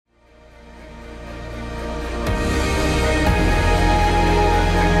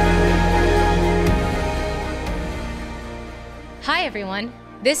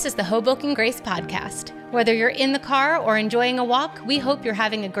This is the Hoboken Grace Podcast. Whether you're in the car or enjoying a walk, we hope you're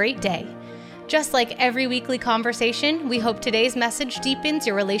having a great day. Just like every weekly conversation, we hope today's message deepens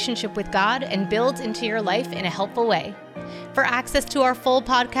your relationship with God and builds into your life in a helpful way. For access to our full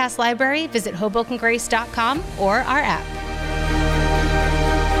podcast library, visit HobokenGrace.com or our app.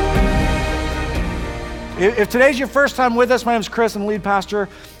 If today's your first time with us, my name is Chris. I'm the lead pastor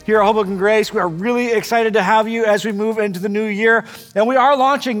here at Hoboken Grace. We are really excited to have you as we move into the new year. And we are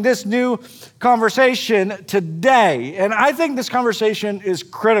launching this new conversation today. And I think this conversation is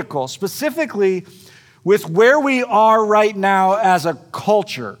critical, specifically with where we are right now as a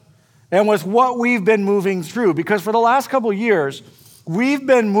culture and with what we've been moving through. Because for the last couple of years, we've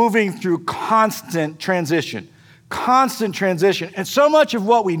been moving through constant transition. And so much of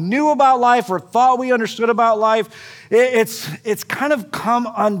what we knew about life or thought we understood about life, it's kind of come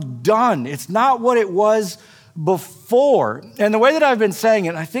undone. It's not what it was before. And the way that I've been saying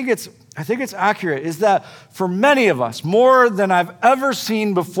it, I think it's accurate, is that for many of us, more than I've ever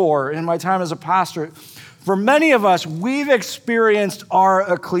seen before in my time as a pastor, for many of us, we've experienced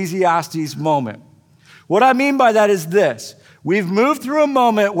our Ecclesiastes moment. What I mean by that is this. We've moved through a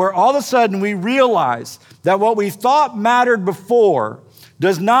moment where all of a sudden we realize that what we thought mattered before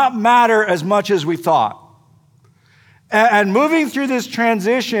does not matter as much as we thought. And moving through this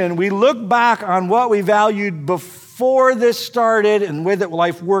transition, we look back on what we valued before this started and the way that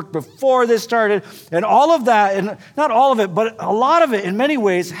life worked before this started. And all of that, and not all of it, but a lot of it in many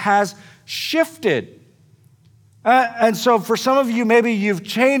ways has shifted. And so for some of you, maybe you've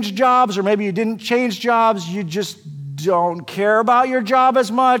changed jobs or maybe you didn't change jobs. You just don't care about your job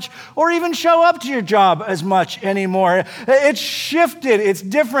as much or even show up to your job as much anymore. It's shifted, it's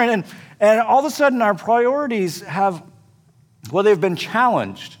different, and all of a sudden our priorities they've been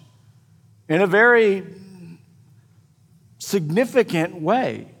challenged in a very significant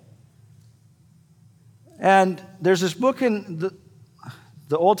way. And there's this book in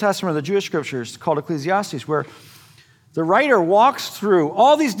the Old Testament, the Jewish scriptures, called Ecclesiastes, where the writer walks through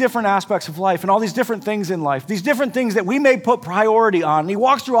all these different aspects of life and all these different things in life, these different things that we may put priority on. And he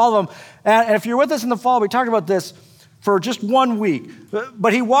walks through all of them. And if you're with us in the fall, we talked about this for just 1 week.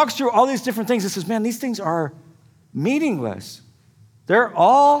 But he walks through all these different things and says, man, these things are meaningless. They're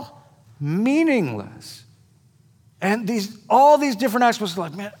all meaningless. And all these different aspects of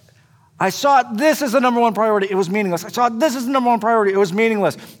life, man, I saw this as the number one priority. It was meaningless. I saw this as the number one priority. It was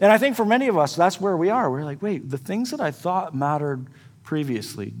meaningless. And I think for many of us, that's where we are. We're like, wait, the things that I thought mattered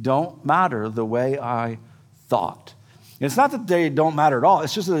previously don't matter the way I thought. And it's not that they don't matter at all.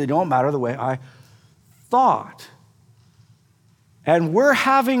 It's just that they don't matter the way I thought. And we're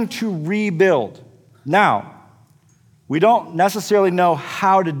having to rebuild. Now, we don't necessarily know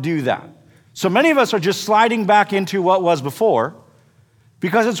how to do that. So many of us are just sliding back into what was before,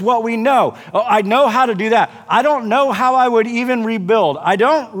 because it's what we know. Oh, I know how to do that. I don't know how I would even rebuild. I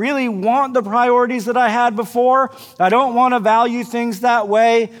don't really want the priorities that I had before. I don't want to value things that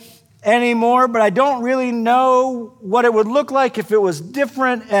way anymore, but I don't really know what it would look like if it was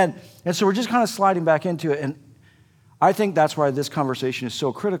different. And so we're just kind of sliding back into it. And I think that's why this conversation is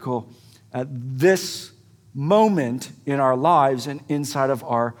so critical at this moment in our lives and inside of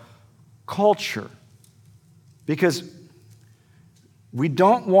our culture. Because we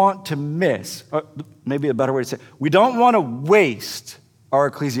don't want to miss, maybe a better way to say it, we don't want to waste our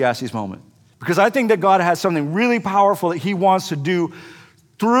Ecclesiastes moment. Because I think that God has something really powerful that he wants to do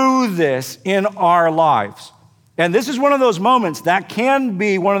through this in our lives. And this is one of those moments that can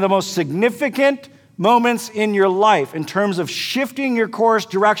be one of the most significant moments in your life in terms of shifting your course,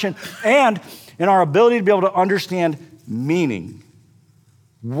 direction, and in our ability to be able to understand meaning.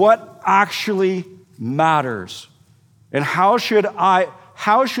 What actually matters? And how should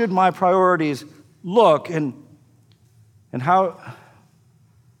my priorities look, and how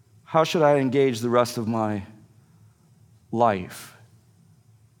should I engage the rest of my life?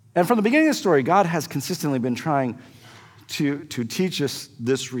 And from the beginning of the story, God has consistently been trying to teach us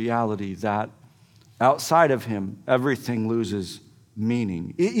this reality that outside of him, everything loses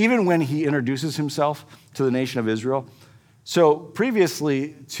meaning. Even when he introduces himself to the nation of Israel. So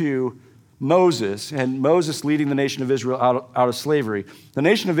previously to Moses, and Moses leading the nation of Israel out of slavery. The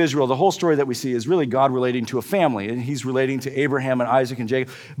nation of Israel, the whole story that we see is really God relating to a family, and he's relating to Abraham and Isaac and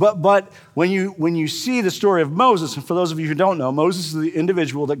Jacob. But when you see the story of Moses, and for those of you who don't know, Moses is the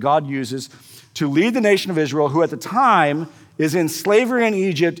individual that God uses to lead the nation of Israel, who at the time is in slavery in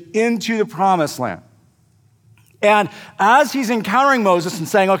Egypt, into the promised land. And as he's encountering Moses and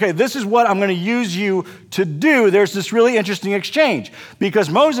saying, okay, this is what I'm going to use you to do, there's this really interesting exchange. Because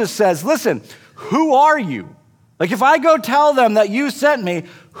Moses says, listen, who are you? Like if I go tell them that you sent me,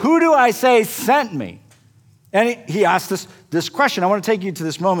 who do I say sent me? And he asked this question. I want to take you to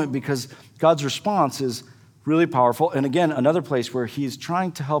this moment because God's response is really powerful. And again, another place where he's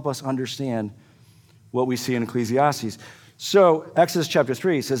trying to help us understand what we see in Ecclesiastes. So Exodus chapter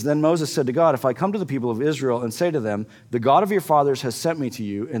 3 says, Then Moses said to God, if I come to the people of Israel and say to them, the God of your fathers has sent me to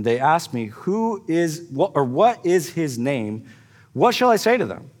you, and they ask me, what is his name? What shall I say to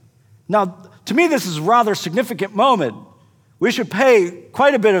them? Now, to me, this is a rather significant moment. We should pay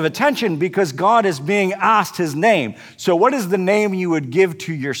quite a bit of attention because God is being asked his name. So what is the name you would give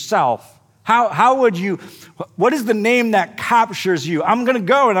to yourself? What is the name that captures you? I'm going to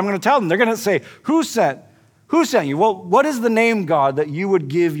go and I'm going to tell them. They're going to say, who sent you? Well, what is the name, God, that you would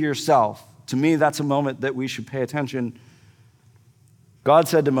give yourself? To me, that's a moment that we should pay attention. God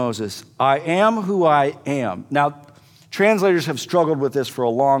said to Moses, I am who I am. Now, translators have struggled with this for a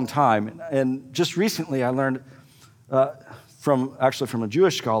long time. And just recently I learned from a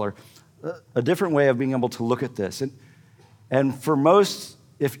Jewish scholar a different way of being able to look at this. And for most,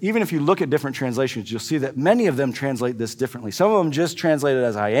 even if you look at different translations, you'll see that many of them translate this differently. Some of them just translate it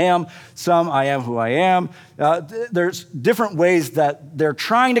as I am. Some, I am who I am. There's different ways that they're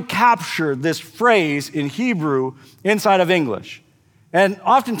trying to capture this phrase in Hebrew inside of English. And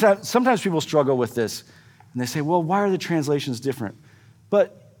sometimes people struggle with this. And they say, well, why are the translations different?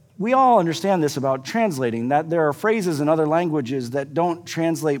 But we all understand this about translating, that there are phrases in other languages that don't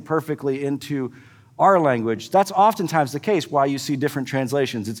translate perfectly into our language. That's oftentimes the case why you see different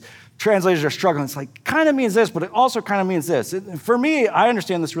translations. Translators are struggling. It's like, kind of means this, but it also kind of means this. For me, I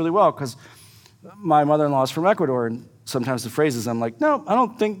understand this really well because my mother-in-law is from Ecuador, and sometimes the phrases, I'm like, no, I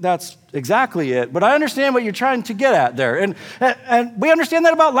don't think that's exactly it, but I understand what you're trying to get at there. And we understand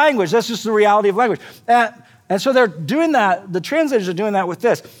that about language. That's just the reality of language. And so they're doing that, the translators are doing that with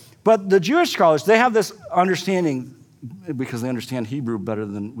this. But the Jewish scholars, they have this understanding, because they understand Hebrew better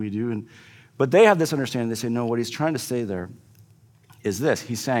than we do, but they have this understanding. They say, no, what he's trying to say there is this.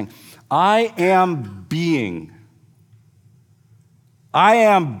 He's saying, I am being. I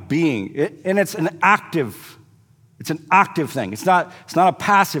am being. And it's an active thing. It's not a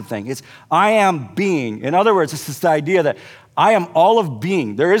passive thing. It's I am being. In other words, it's this idea that I am all of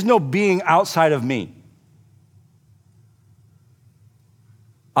being. There is no being outside of me.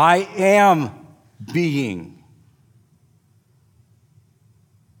 I am being.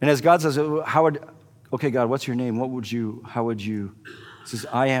 And as God says, okay, God, what's your name? How would you, he says,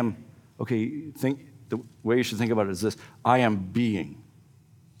 I am, okay, the way you should think about it is this, I am being.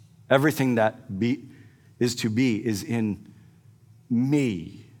 Everything that is to be is in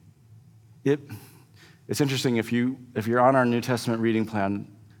me. It's interesting, if you're on our New Testament reading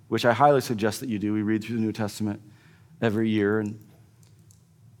plan, which I highly suggest that you do, we read through the New Testament every year,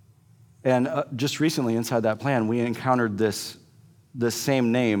 and just recently inside that plan, we encountered this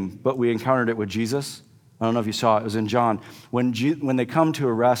same name, but we encountered it with Jesus. I don't know if you saw it. It was in John. When they come to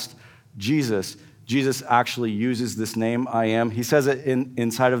arrest Jesus, Jesus actually uses this name, I am. He says it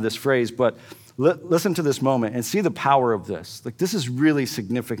inside of this phrase, but listen to this moment and see the power of this. Like, this is really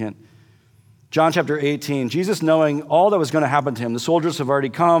significant. John chapter 18, Jesus, knowing all that was going to happen to him, the soldiers have already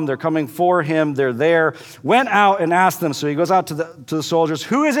come, they're coming for him, they're there, went out and asked them. So he goes out to the soldiers,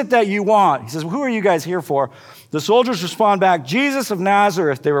 who is it that you want? He says, well, who are you guys here for? The soldiers respond back, Jesus of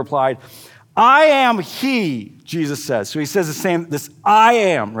Nazareth, they replied. I am he, Jesus says. So he says this I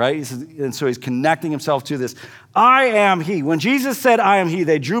am, right? He says, and so he's connecting himself to this. I am he. When Jesus said I am he,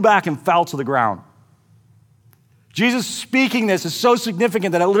 they drew back and fell to the ground. Jesus speaking this is so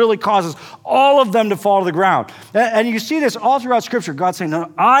significant that it literally causes all of them to fall to the ground. And you see this all throughout Scripture. God saying,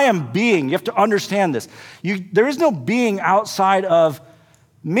 no, I am being. You have to understand this. There is no being outside of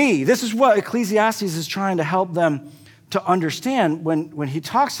me. This is what Ecclesiastes is trying to help them to understand when he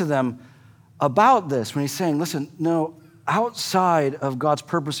talks to them about this, when he's saying, listen, no, outside of God's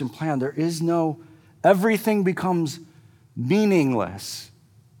purpose and plan, there is everything becomes meaningless.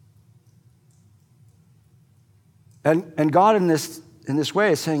 And God in this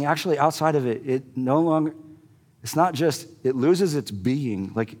way is saying, actually, outside of it, it's not just, it loses its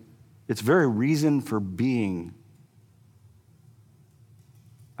being, like its very reason for being.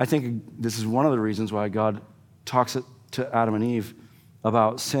 I think this is one of the reasons why God talks to Adam and Eve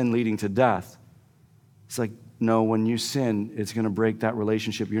about sin leading to death. It's like, no, when you sin, it's going to break that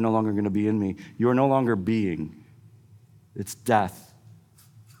relationship. You're no longer going to be in me. You're no longer being. It's death.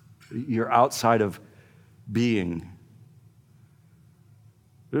 You're outside of being.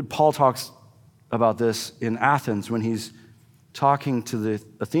 Paul talks about this in Athens when he's talking to the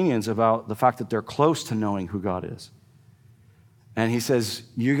Athenians about the fact that they're close to knowing who God is. And he says,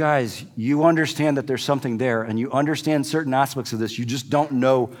 you guys, you understand that there's something there, and you understand certain aspects of this. You just don't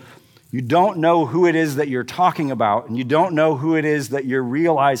know. You don't know who it is that you're talking about, and you don't know who it is that you're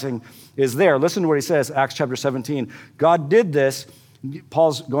realizing is there. Listen to what he says, Acts chapter 17. God did this.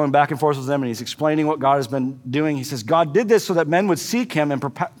 Paul's going back and forth with them, and he's explaining what God has been doing. He says, God did this so that men would seek him and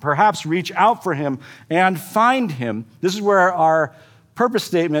perhaps reach out for him and find him. This is where our purpose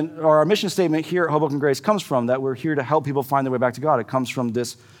statement, or our mission statement here at Hoboken Grace comes from, that we're here to help people find their way back to God. It comes from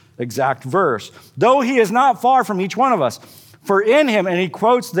this exact verse. Though he is not far from each one of us, for in him, and he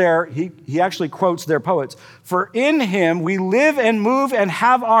quotes there, he actually quotes their poets, for in him we live and move and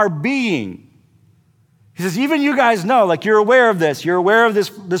have our being. He says, even you guys know, like you're aware of this. You're aware of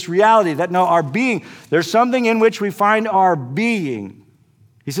this reality that no, our being, there's something in which we find our being.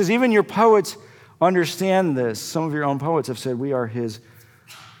 He says, even your poets understand this. Some of your own poets have said we are his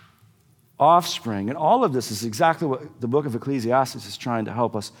offspring. And all of this is exactly what the book of Ecclesiastes is trying to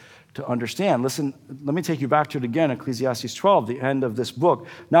help us to understand. Listen, let me take you back to it again, Ecclesiastes 12, the end of this book.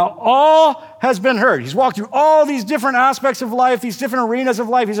 Now, all has been heard. He's walked through all these different aspects of life, these different arenas of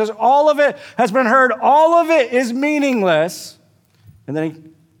life. He says, all of it has been heard. All of it is meaningless. And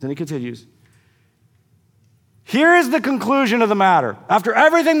then he continues. Here is the conclusion of the matter. After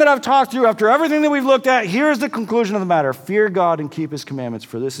everything that I've talked through, after everything that we've looked at, here's the conclusion of the matter. Fear God and keep his commandments,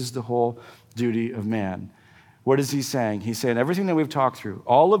 for this is the whole duty of man. What is he saying? He's saying everything that we've talked through,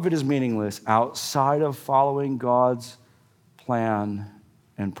 all of it is meaningless outside of following God's plan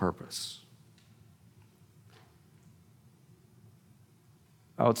and purpose.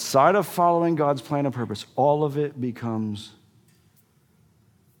 Outside of following God's plan and purpose, all of it becomes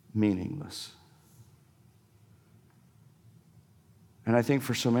meaningless. And I think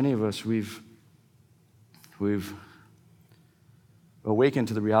for so many of us, we've awakened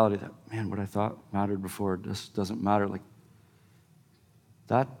to the reality that, man, what I thought mattered before just doesn't matter. Like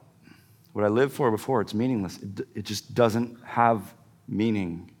that, what I lived for before, it's meaningless. It just doesn't have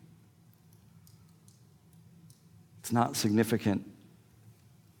meaning. It's not significant.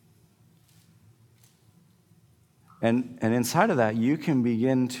 And inside of that, you can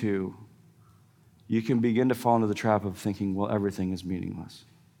begin to fall into the trap of thinking, well, everything is meaningless.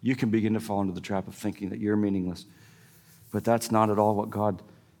 You can begin to fall into the trap of thinking that you're meaningless. But that's not at all what God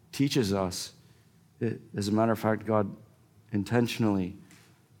teaches us. As a matter of fact, God intentionally,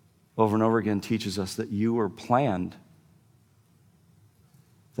 over and over again, teaches us that you were planned,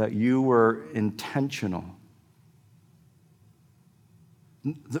 that you were intentional.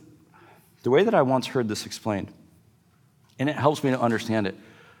 The way that I once heard this explained, and it helps me to understand it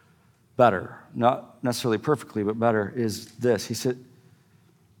better, not necessarily perfectly, but better, is this. He said,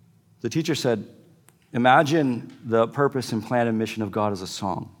 the teacher said, imagine the purpose and plan and mission of God as a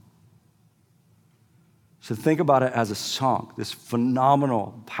song. So think about it as a song, this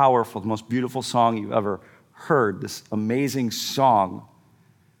phenomenal, powerful, the most beautiful song you've ever heard, this amazing song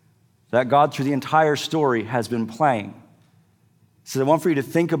that God, through the entire story, has been playing. He said, I want for you to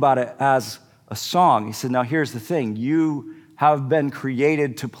think about it as a song. He said, now here's the thing. You have been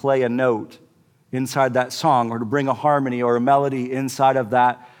created to play a note inside that song, or to bring a harmony or a melody inside of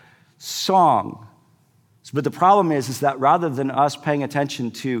that song. But the problem is that rather than us paying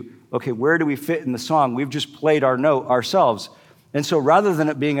attention to, okay, where do we fit in the song, we've just played our note ourselves. And so rather than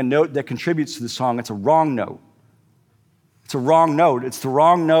it being a note that contributes to the song, it's a wrong note. It's a wrong note. It's the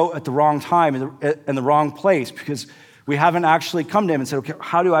wrong note at the wrong time in the wrong place, because we haven't actually come to him and said, okay,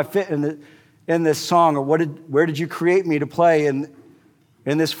 how do I fit in this song? Or where did you create me to play in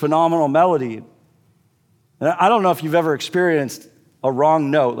this phenomenal melody? And I don't know if you've ever experienced a wrong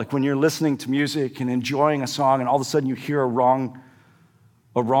note, like when you're listening to music and enjoying a song and all of a sudden you hear a wrong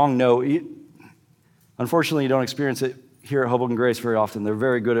note. Unfortunately, you don't experience it here at Hoboken Grace very often. They're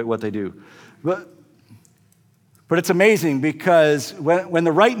very good at what they do. But it's amazing, because when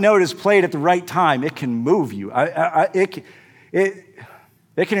the right note is played at the right time, it can move you. It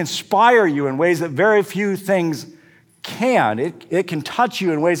can inspire you in ways that very few things can. It can touch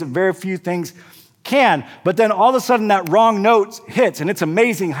you in ways that very few things can. But then all of a sudden that wrong note hits, and it's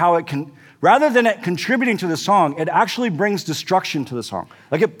amazing how it can, rather than it contributing to the song, it actually brings destruction to the song.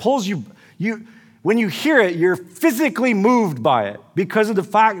 Like it pulls you when you hear it, you're physically moved by it because of the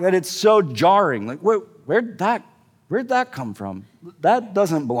fact that it's so jarring. Like where'd that come from? That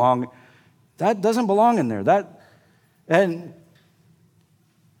doesn't belong in there. And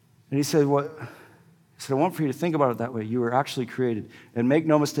he said, I want for you to think about it that way. You were actually created. And make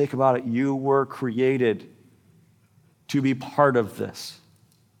no mistake about it, you were created to be part of this.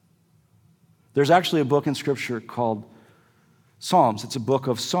 There's actually a book in Scripture called Psalms. It's a book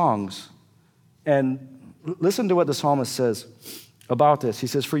of songs. And Listen to what the psalmist says about this. He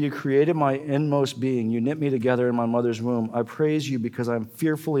says, "For you created my inmost being. You knit me together in my mother's womb. I praise you because I'm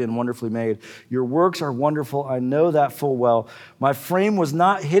fearfully and wonderfully made. Your works are wonderful. I know that full well. My frame was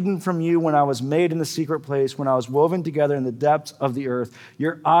not hidden from you when I was made in the secret place, when I was woven together in the depths of the earth.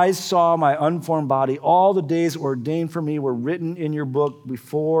 Your eyes saw my unformed body. All the days ordained for me were written in your book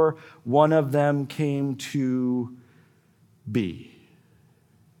before one of them came to be."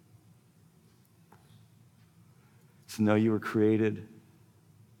 To know you were created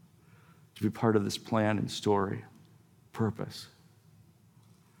to be part of this plan and story, purpose.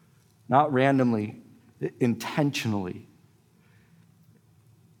 Not randomly, intentionally.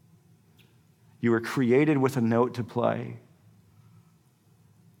 You were created with a note to play,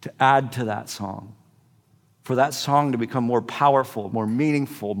 to add to that song, for that song to become more powerful, more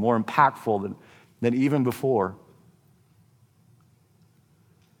meaningful, more impactful than even before.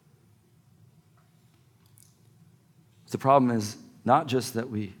 The problem is not just that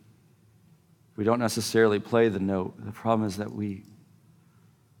we don't necessarily play the note. The problem is that we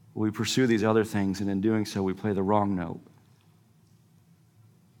pursue these other things, and in doing so, we play the wrong note.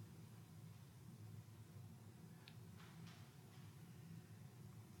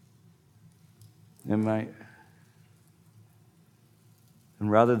 And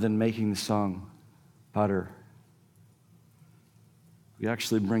rather than making the song better, we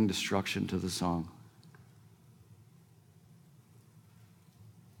actually bring destruction to the song.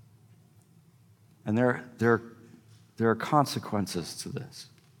 And there are consequences to this.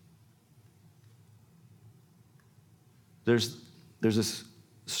 There's this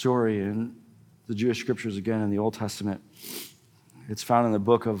story in the Jewish scriptures, again in the Old Testament. It's found in the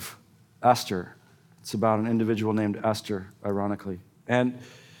book of Esther. It's about an individual named Esther, ironically. And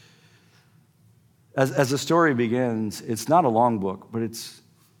as the story begins, it's not a long book, but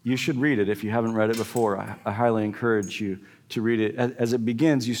you should read it if you haven't read it before. I highly encourage you to read it. As it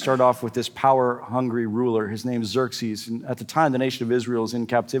begins, you start off with this power-hungry ruler. His name is Xerxes. And at the time, the nation of Israel is in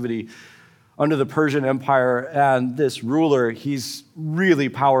captivity under the Persian Empire. And this ruler, he's really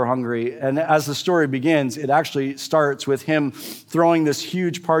power-hungry. And as the story begins, it actually starts with him throwing this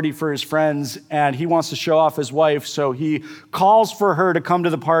huge party for his friends. And he wants to show off his wife. So he calls for her to come to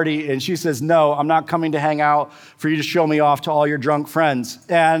the party. And she says, "No, I'm not coming to hang out for you to show me off to all your drunk friends."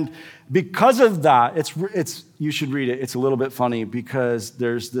 And because of that, you should read it. It's a little bit funny because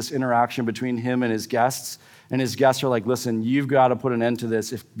there's this interaction between him and his guests. And his guests are like, "Listen, you've got to put an end to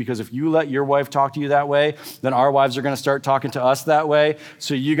this because if you let your wife talk to you that way, then our wives are going to start talking to us that way.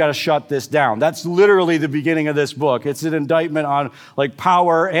 So you got to shut this down." That's literally the beginning of this book. It's an indictment on like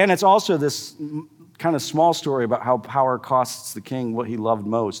power. And it's also this kind of small story about how power costs the king what he loved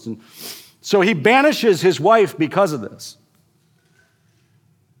most. And so he banishes his wife because of this.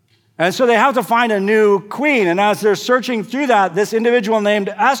 And so they have to find a new queen. And as they're searching through that, this individual named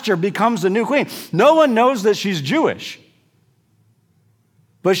Esther becomes the new queen. No one knows that she's Jewish.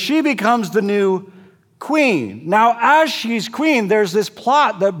 But she becomes the new queen. Now, as she's queen, there's this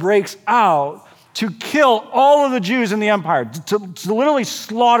plot that breaks out to kill all of the Jews in the empire, to literally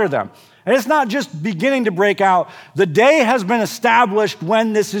slaughter them. And it's not just beginning to break out. The day has been established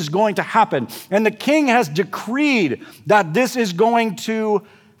when this is going to happen. And the king has decreed that this is going to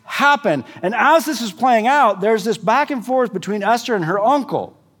happen. And as this is playing out, there's this back and forth between Esther and her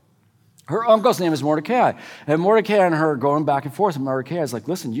uncle. Her uncle's name is Mordecai. And Mordecai and her are going back and forth. And Mordecai is like,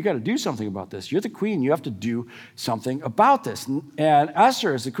 "Listen, you got to do something about this. You're the queen. You have to do something about this." And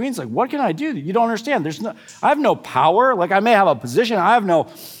Esther, as the queen's like, "What can I do? You don't understand. I have no power. Like, I may have a position. I have no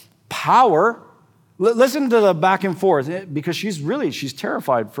power." Listen to the back and forth because she's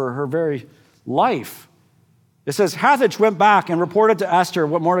terrified for her very life. It says, "Hathach went back and reported to Esther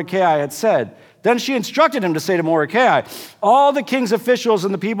what Mordecai had said. Then she instructed him to say to Mordecai, 'All the king's officials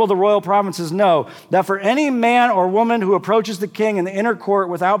and the people of the royal provinces know that for any man or woman who approaches the king in the inner court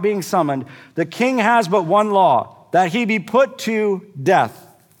without being summoned, the king has but one law, that he be put to death.'"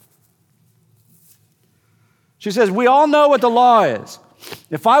 She says, "We all know what the law is.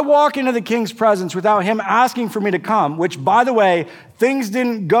 If I walk into the king's presence without him asking for me to come," which, by the way, things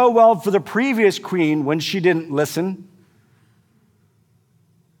didn't go well for the previous queen when she didn't listen.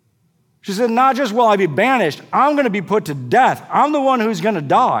 She said, "Not just will I be banished, I'm going to be put to death. I'm the one who's going to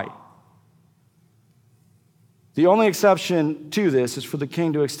die." The only exception to this is for the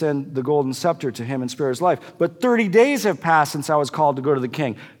king to extend the golden scepter to him and spare his life. But 30 days have passed since I was called to go to the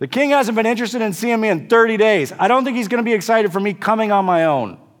king. The king hasn't been interested in seeing me in 30 days. I don't think he's going to be excited for me coming on my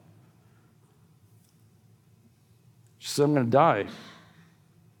own. She said, "I'm going to die."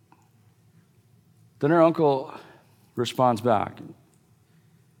 Then her uncle responds back.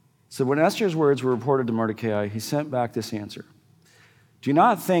 So when Esther's words were reported to Mordecai, he sent back this answer. Do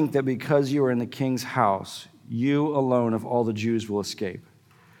not think that because you are in the king's house, you alone of all the Jews will escape.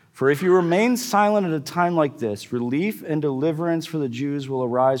 For if you remain silent at a time like this, relief and deliverance for the Jews will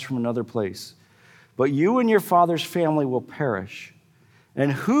arise from another place. But you and your father's family will perish.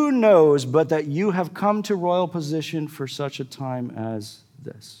 And who knows but that you have come to royal position for such a time as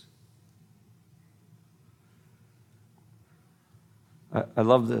this? I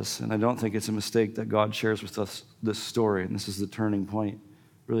love this, and I don't think it's a mistake that God shares with us this story, and this is the turning point.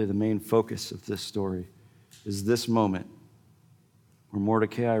 Really, the main focus of this story is this moment where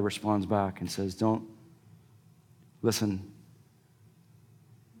Mordecai responds back and says, don't listen.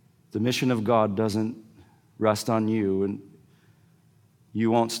 The mission of God doesn't rest on you, and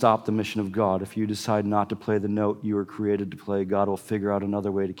you won't stop the mission of God. If you decide not to play the note you were created to play, God will figure out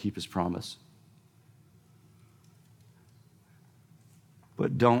another way to keep his promise.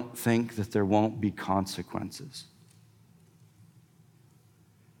 But don't think that there won't be consequences.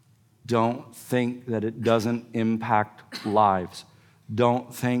 Don't think that it doesn't impact lives.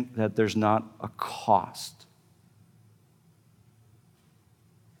 Don't think that there's not a cost.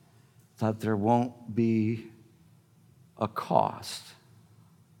 That there won't be a cost.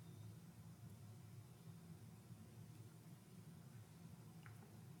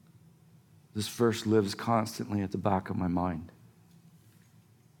 This verse lives constantly at the back of my mind.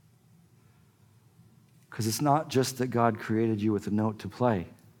 Because it's not just that God created you with a note to play.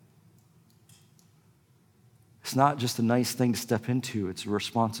 It's not just a nice thing to step into, it's a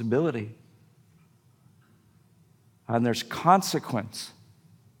responsibility. And there's consequence.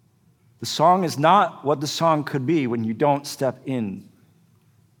 The song is not what the song could be when you don't step in.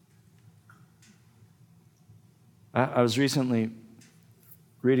 I was recently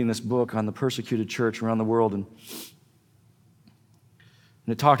reading this book on the persecuted church around the world, and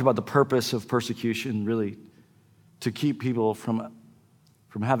it talked about the purpose of persecution, really, to keep people from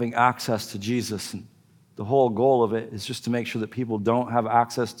having access to Jesus. And the whole goal of it is just to make sure that people don't have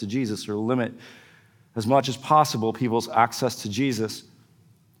access to Jesus, or limit as much as possible people's access to Jesus.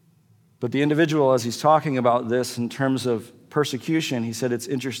 But the individual, as he's talking about this in terms of persecution, he said it's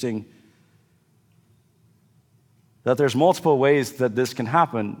interesting that there's multiple ways that this can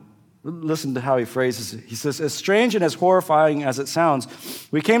happen. Listen to how he phrases it. He says, as strange and as horrifying as it sounds,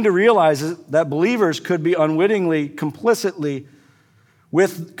 we came to realize that believers could be unwittingly complicit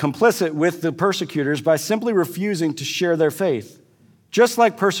with the persecutors by simply refusing to share their faith. Just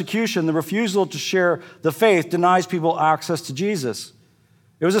like persecution, the refusal to share the faith denies people access to Jesus.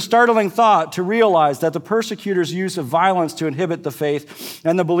 It was a startling thought to realize that the persecutors' use of violence to inhibit the faith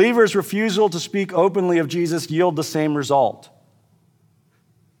and the believers' refusal to speak openly of Jesus yield the same result.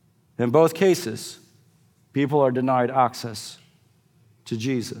 In both cases, people are denied access to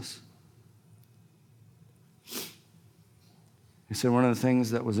Jesus. He said one of the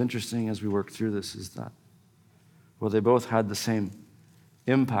things that was interesting as we worked through this is that, well, they both had the same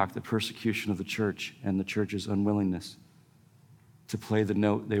impact, the persecution of the church and the church's unwillingness to play the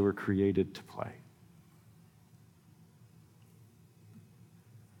note they were created to play.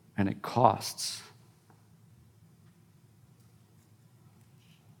 And it costs.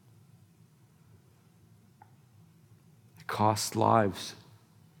 It costs lives.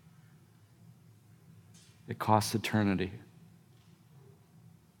 It costs eternity.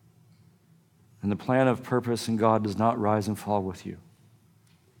 And the plan of purpose in God does not rise and fall with you.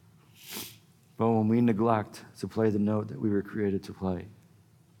 But when we neglect to play the note that we were created to play,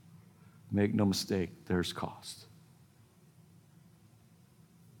 make no mistake, there's cost.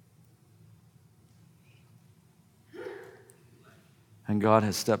 And God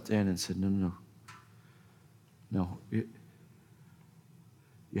has stepped in and said, no. You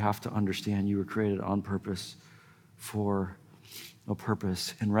have to understand you were created on purpose for a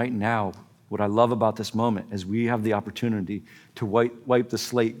purpose. And right now, what I love about this moment is we have the opportunity to wipe the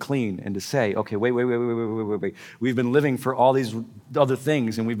slate clean and to say, okay, wait. We've been living for all these other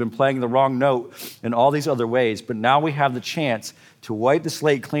things, and we've been playing the wrong note in all these other ways, but now we have the chance to wipe the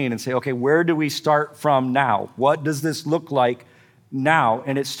slate clean and say, okay, where do we start from now? What does this look like now?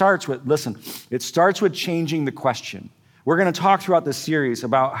 And it starts with changing the question. We're going to talk throughout this series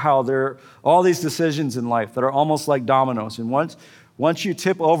about how there are all these decisions in life that are almost like dominoes, and once you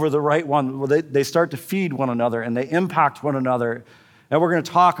tip over the right one, well, they start to feed one another and they impact one another. And we're going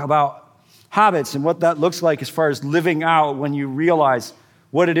to talk about habits and what that looks like as far as living out when you realize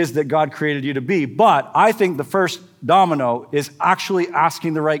what it is that God created you to be. But I think the first domino is actually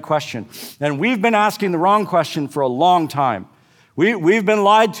asking the right question. And we've been asking the wrong question for a long time. We've been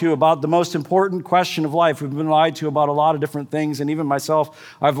lied to about the most important question of life. We've been lied to about a lot of different things, and even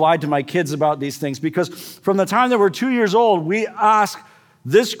myself, I've lied to my kids about these things because from the time that we're 2 years old, we ask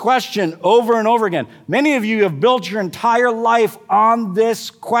this question over and over again. Many of you have built your entire life on this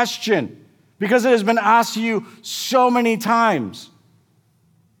question because it has been asked to you so many times.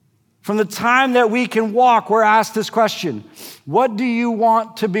 From the time that we can walk, we're asked this question: what do you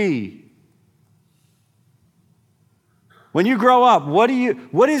want to be? When you grow up, what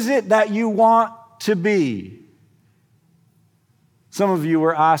is it that you want to be? Some of you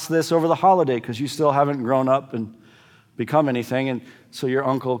were asked this over the holiday because you still haven't grown up and become anything, and so your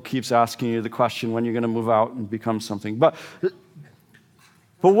uncle keeps asking you the question when you're going to move out and become something. But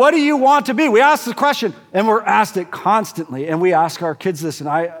what do you want to be? We ask the question, and we're asked it constantly, and we ask our kids this,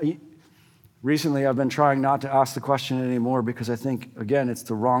 and recently, I've been trying not to ask the question anymore because I think, again, it's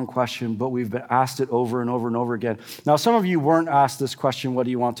the wrong question, but we've been asked it over and over and over again. Now, some of you weren't asked this question, what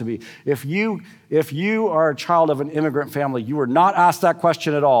do you want to be? If you are a child of an immigrant family, you were not asked that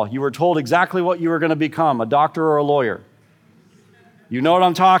question at all. You were told exactly what you were going to become, a doctor or a lawyer. You know what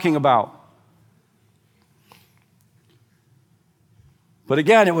I'm talking about. But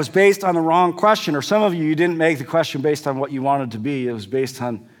again, it was based on the wrong question, or some of you didn't make the question based on what you wanted to be. It was based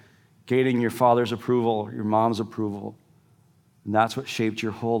on gaining your father's approval or your mom's approval. And that's what shaped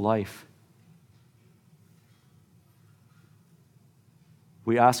your whole life.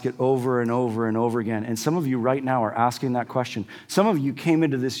 We ask it over and over and over again. And some of you right now are asking that question. Some of you came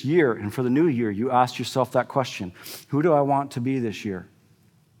into this year, and for the new year, you asked yourself that question: who do I want to be this year?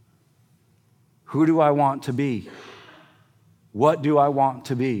 Who do I want to be? What do I want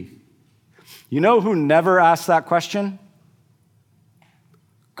to be? You know who never asked that question?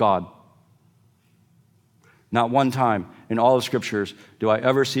 God. Not one time in all the scriptures do I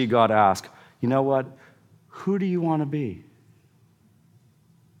ever see God ask, you know what, who do you want to be?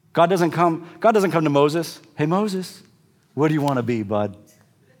 God doesn't come to Moses. Hey, Moses, what do you want to be, bud?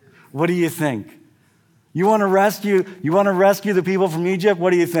 What do you think? You want to rescue the people from Egypt?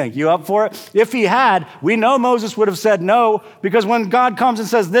 What do you think? You up for it? If he had, we know Moses would have said no, because when God comes and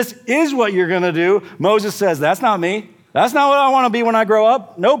says, this is what you're going to do, Moses says, that's not me. That's not what I want to be when I grow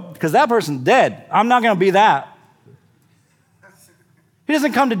up. Nope, because that person's dead. I'm not going to be that. He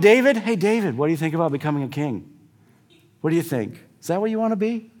doesn't come to David. Hey, David, what do you think about becoming a king? What do you think? Is that what you want to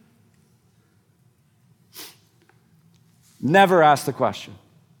be? Never ask the question.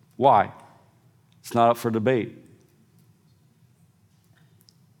 Why? It's not up for debate.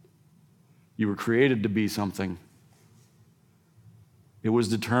 You were created to be something. It was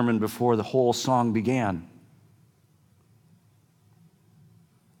determined before the whole song began.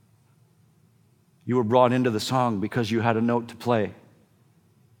 You were brought into the song because you had a note to play.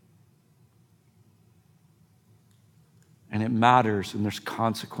 And it matters, and there's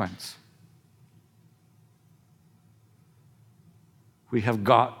consequence. We have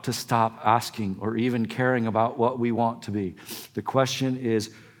got to stop asking or even caring about what we want to be. The question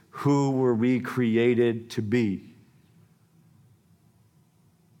is, who were we created to be?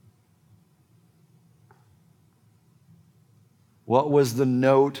 What was the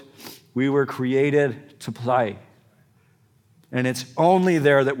note we were created to play? And it's only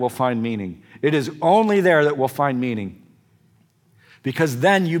there that we'll find meaning. It is only there that we'll find meaning. Because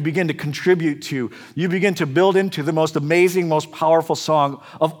then you begin to contribute to, you begin to build into the most amazing, most powerful song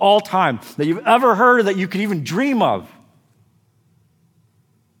of all time that you've ever heard or that you could even dream of.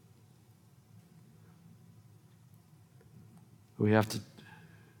 We have to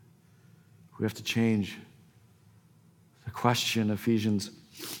change the question. Ephesians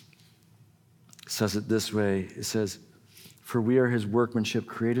says it this way. It says, for we are his workmanship,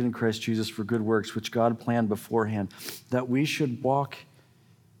 created in Christ Jesus for good works, which God planned beforehand, that we should walk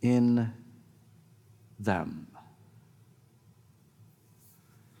in them.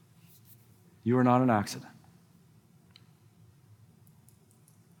 You are not an accident.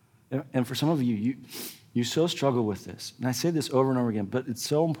 And for some of you, you so struggle with this. And I say this over and over again, but it's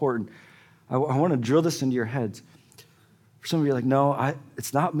so important. I want to drill this into your heads. For some of you, like, no,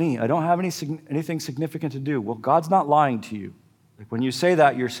 it's not me. I don't have anything significant to do. Well, God's not lying to you. Like when you say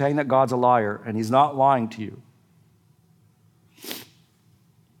that, you're saying that God's a liar, and he's not lying to you.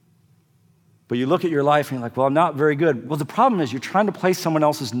 But you look at your life and you're like, well, I'm not very good. Well, the problem is you're trying to play someone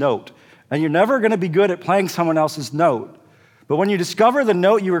else's note, and you're never going to be good at playing someone else's note. But when you discover the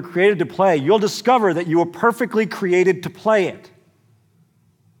note you were created to play, you'll discover that you were perfectly created to play it.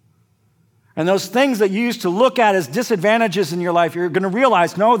 And those things that you used to look at as disadvantages in your life, you're going to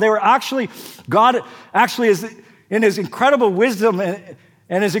realize, no, they were actually, God actually is in his incredible wisdom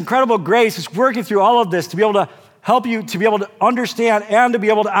and his incredible grace is working through all of this to be able to help you to be able to understand and to be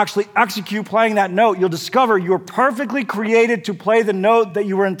able to actually execute playing that note, you'll discover you were perfectly created to play the note that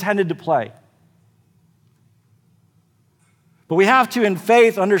you were intended to play. But we have to, in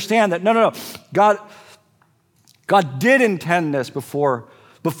faith, understand that, no. God did intend this before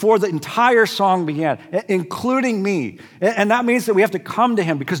the entire song began, including me. And that means that we have to come to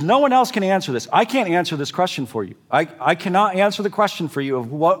him because no one else can answer this. I can't answer this question for you. I cannot answer the question for you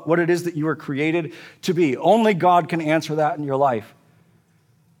of what it is that you were created to be. Only God can answer that in your life.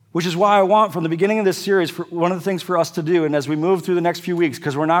 Which is why I want, from the beginning of this series, one of the things for us to do, and as we move through the next few weeks,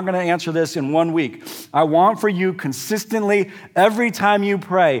 because we're not going to answer this in 1 week, I want for you consistently, every time you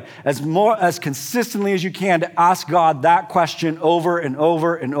pray, as consistently as you can, to ask God that question over and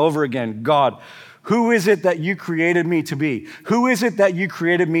over and over again. God, who is it that you created me to be? Who is it that you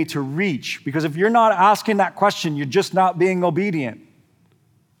created me to reach? Because if you're not asking that question, you're just not being obedient.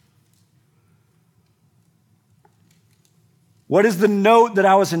 What is the note that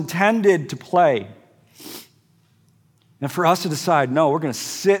I was intended to play? And for us to decide, no, we're going to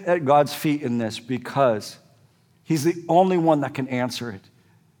sit at God's feet in this because he's the only one that can answer it.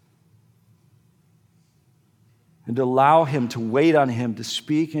 And to allow him, to wait on him, to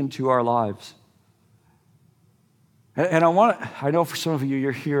speak into our lives. And I know for some of you,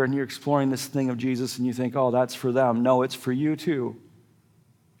 you're here and you're exploring this thing of Jesus and you think, oh, that's for them. No, it's for you too.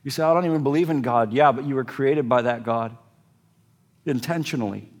 You say, I don't even believe in God. Yeah, but you were created by that God.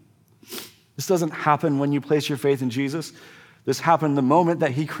 Intentionally. This doesn't happen when you place your faith in Jesus. This happened the moment that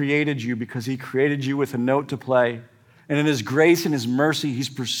he created you because he created you with a note to play. And in his grace and his mercy, he's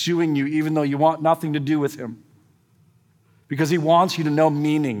pursuing you even though you want nothing to do with him. Because he wants you to know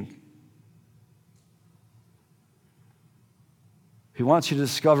meaning. He wants you to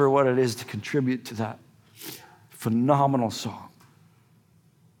discover what it is to contribute to that phenomenal song.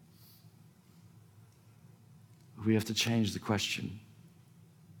 We have to change the question.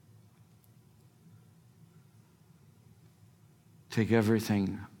 Take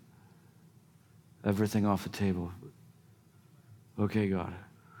everything off the table. Okay, God,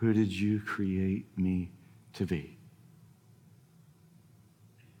 who did you create me to be?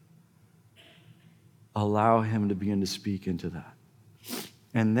 Allow him to begin to speak into that.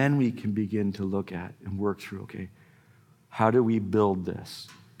 And then we can begin to look at and work through, okay, how do we build this?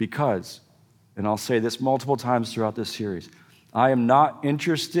 Because, and I'll say this multiple times throughout this series, I am not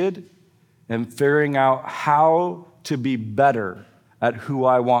interested in figuring out how to be better at who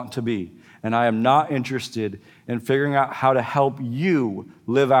I want to be. And I am not interested in figuring out how to help you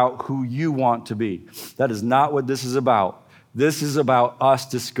live out who you want to be. That is not what this is about. This is about us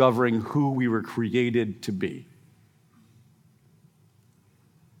discovering who we were created to be.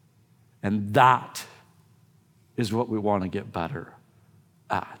 And that is what we want to get better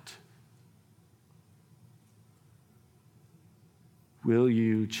at. Will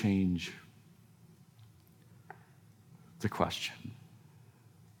you change the question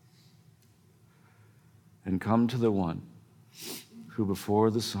and come to the one who, before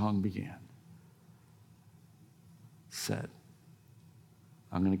the song began, said,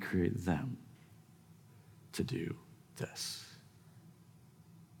 I'm going to create them to do this?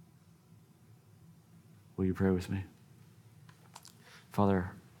 Will you pray with me?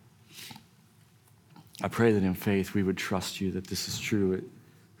 Father, I pray that in faith we would trust you that this is true.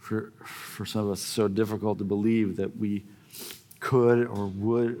 For some of us, it's so difficult to believe that we could or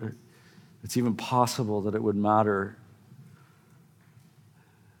would, or it's even possible that it would matter.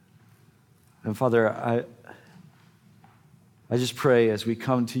 And Father, I just pray as we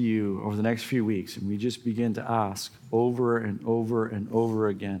come to you over the next few weeks and we just begin to ask over and over and over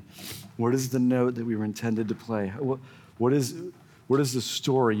again, what is the note that we were intended to play? What is the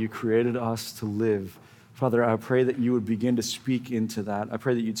story you created us to live? Father, I pray that you would begin to speak into that. I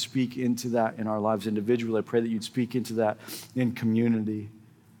pray that you'd speak into that in our lives individually. I pray that you'd speak into that in community.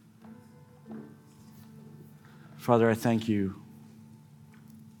 Father, I thank you.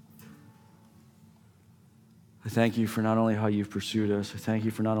 I thank you for not only how you've pursued us, I thank you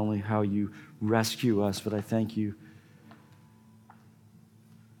for not only how you rescue us, but I thank you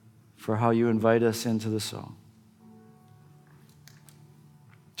for how you invite us into the song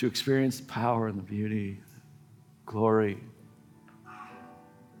to experience the power and the beauty, glory,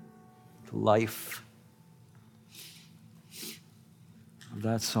 the life of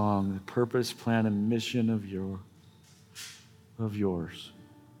that song, the purpose, plan, and mission of yours.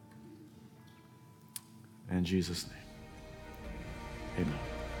 In Jesus' name, amen.